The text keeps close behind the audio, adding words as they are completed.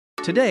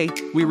Today,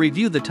 we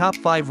review the top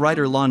 5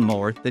 rider lawn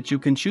mower that you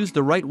can choose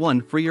the right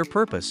one for your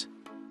purpose.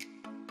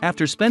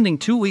 After spending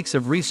 2 weeks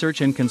of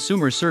research and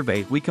consumer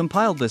survey, we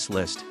compiled this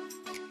list.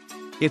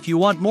 If you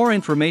want more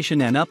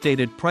information and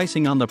updated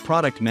pricing on the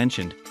product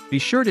mentioned, be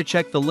sure to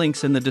check the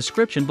links in the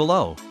description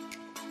below.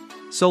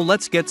 So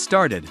let's get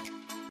started.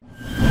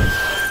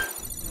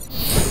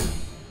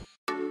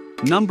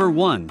 Number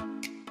 1.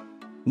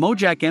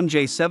 MoJack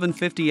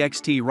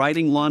MJ750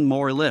 Riding Lawn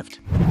Mower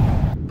Lift.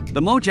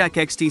 The MoJack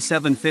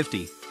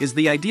XT750 is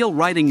the ideal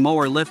riding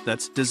mower lift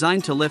that's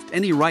designed to lift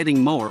any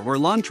riding mower or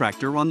lawn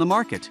tractor on the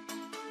market.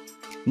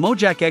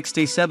 MoJack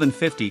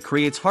XT750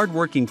 creates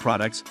hard-working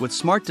products with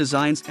smart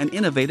designs and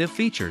innovative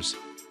features.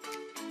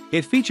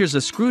 It features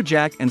a screw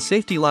jack and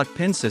safety lock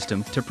pin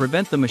system to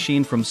prevent the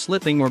machine from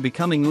slipping or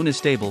becoming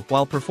unstable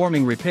while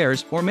performing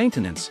repairs or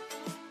maintenance.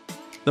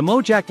 The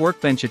MoJack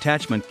workbench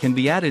attachment can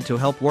be added to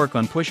help work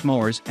on push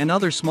mowers and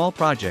other small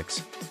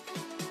projects.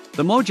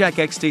 The MoJack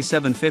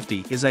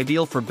XT750 is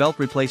ideal for belt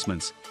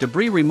replacements,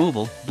 debris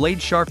removal, blade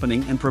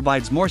sharpening, and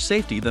provides more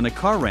safety than a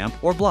car ramp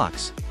or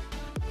blocks.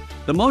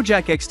 The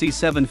MoJack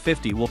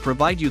XT750 will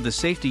provide you the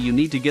safety you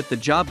need to get the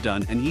job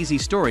done and easy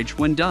storage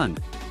when done.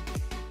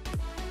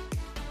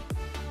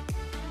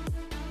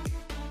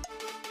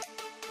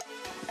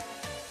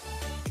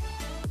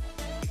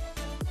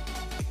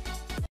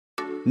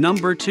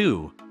 Number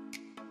 2.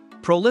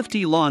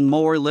 ProLift Lawn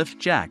Mower Lift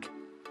Jack.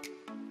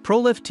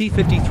 ProLift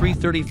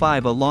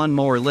T5335 A lawn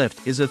mower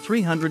lift is a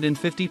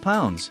 350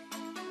 pounds.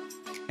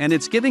 And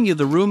it's giving you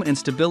the room and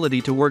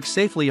stability to work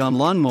safely on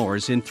lawn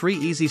mowers in 3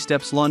 easy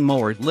steps. Lawn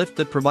mower lift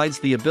that provides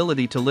the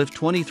ability to lift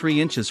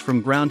 23 inches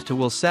from ground to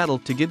wheel saddle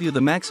to give you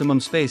the maximum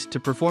space to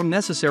perform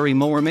necessary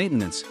mower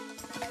maintenance.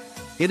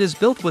 It is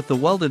built with the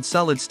welded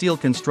solid steel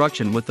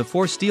construction with the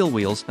 4 steel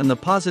wheels and the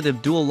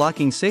positive dual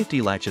locking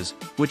safety latches,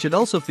 which it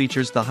also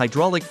features the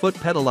hydraulic foot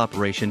pedal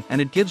operation,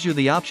 and it gives you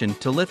the option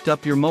to lift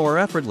up your mower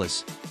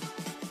effortless.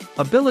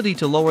 Ability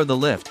to lower the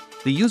lift.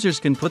 The users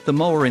can put the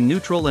mower in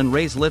neutral and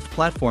raise lift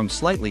platform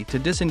slightly to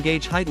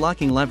disengage height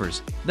locking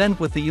levers, then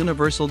with the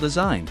universal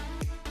design.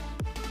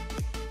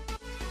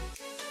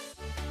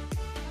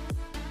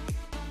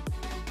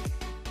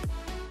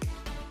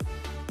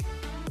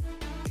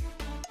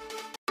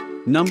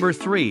 Number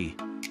 3.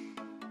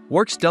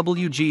 Worx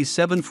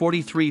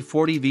WG743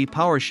 40V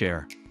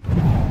PowerShare.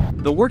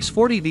 The Worx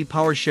 40V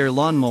PowerShare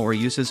lawnmower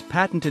uses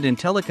patented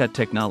IntelliCut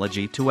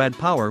technology to add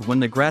power when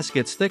the grass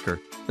gets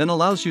thicker, then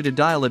allows you to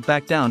dial it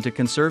back down to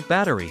conserve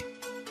battery.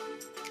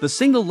 The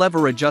single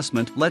lever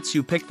adjustment lets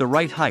you pick the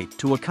right height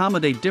to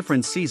accommodate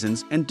different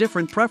seasons and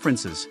different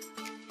preferences.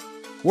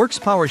 Worx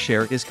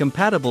PowerShare is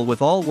compatible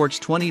with all Worx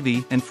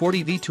 20V and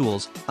 40V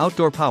tools,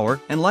 outdoor power,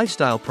 and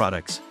lifestyle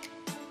products.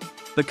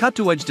 The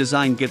cut-to-edge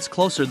design gets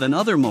closer than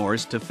other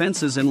mowers to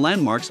fences and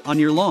landmarks on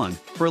your lawn,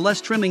 for less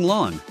trimming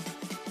lawn.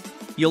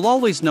 You'll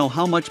always know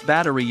how much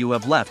battery you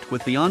have left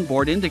with the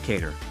onboard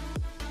indicator.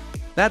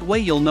 That way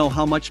you'll know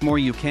how much more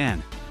you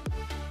can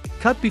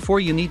cut before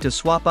you need to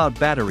swap out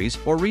batteries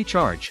or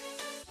recharge.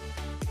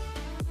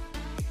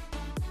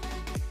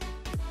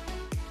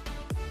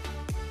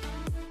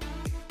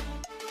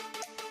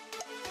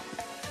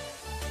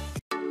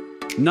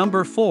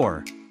 Number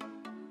 4.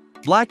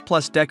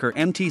 BLACK+DECKER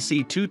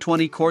MTC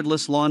 220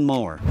 Cordless Lawn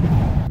Mower.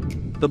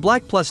 The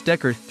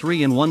BLACK+DECKER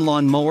 3-in-1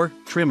 lawn mower,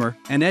 trimmer,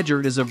 and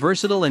edger is a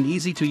versatile and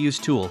easy-to-use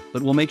tool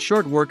that will make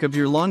short work of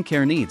your lawn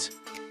care needs.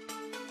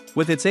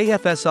 With its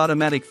AFS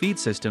automatic feed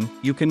system,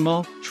 you can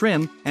mow,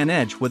 trim, and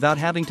edge without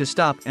having to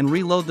stop and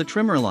reload the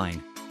trimmer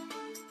line.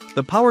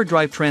 The power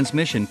drive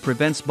transmission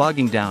prevents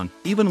bogging down,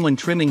 even when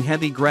trimming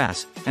heavy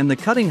grass, and the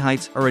cutting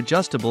heights are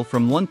adjustable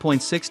from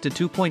 1.6 to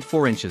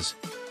 2.4 inches.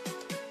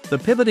 The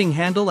pivoting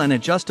handle and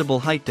adjustable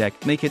height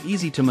deck make it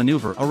easy to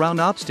maneuver around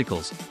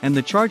obstacles, and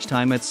the charge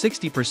time at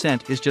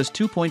 60% is just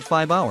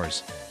 2.5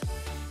 hours.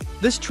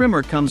 This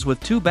trimmer comes with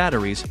 2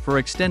 batteries for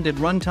extended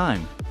run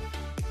time.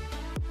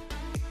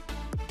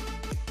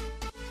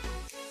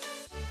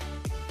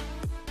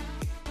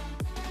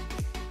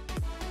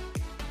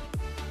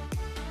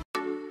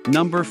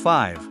 Number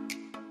 5.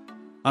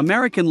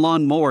 American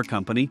Lawn Mower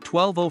Company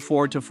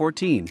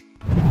 1204-14.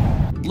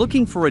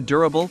 Looking for a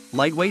durable,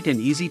 lightweight, and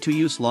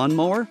easy-to-use lawn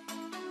mower?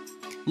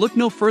 Look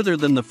no further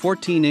than the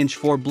 14-inch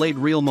 4-blade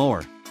reel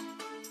mower.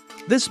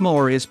 This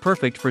mower is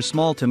perfect for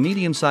small to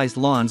medium-sized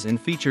lawns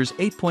and features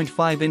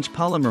 8.5-inch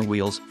polymer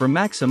wheels for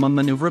maximum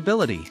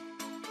maneuverability.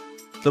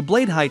 The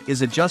blade height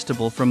is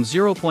adjustable from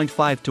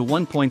 0.5 to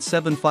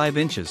 1.75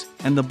 inches,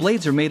 and the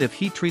blades are made of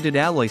heat-treated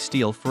alloy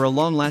steel for a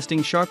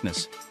long-lasting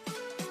sharpness.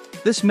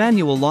 This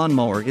manual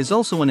lawnmower is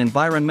also an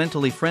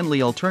environmentally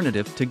friendly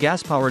alternative to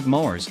gas-powered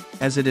mowers,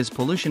 as it is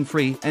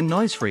pollution-free and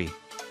noise-free.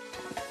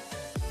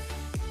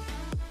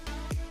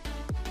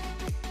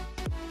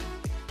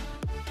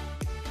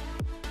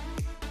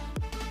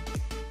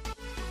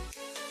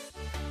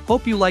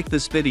 Hope you liked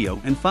this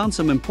video and found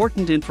some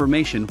important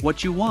information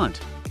what you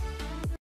want.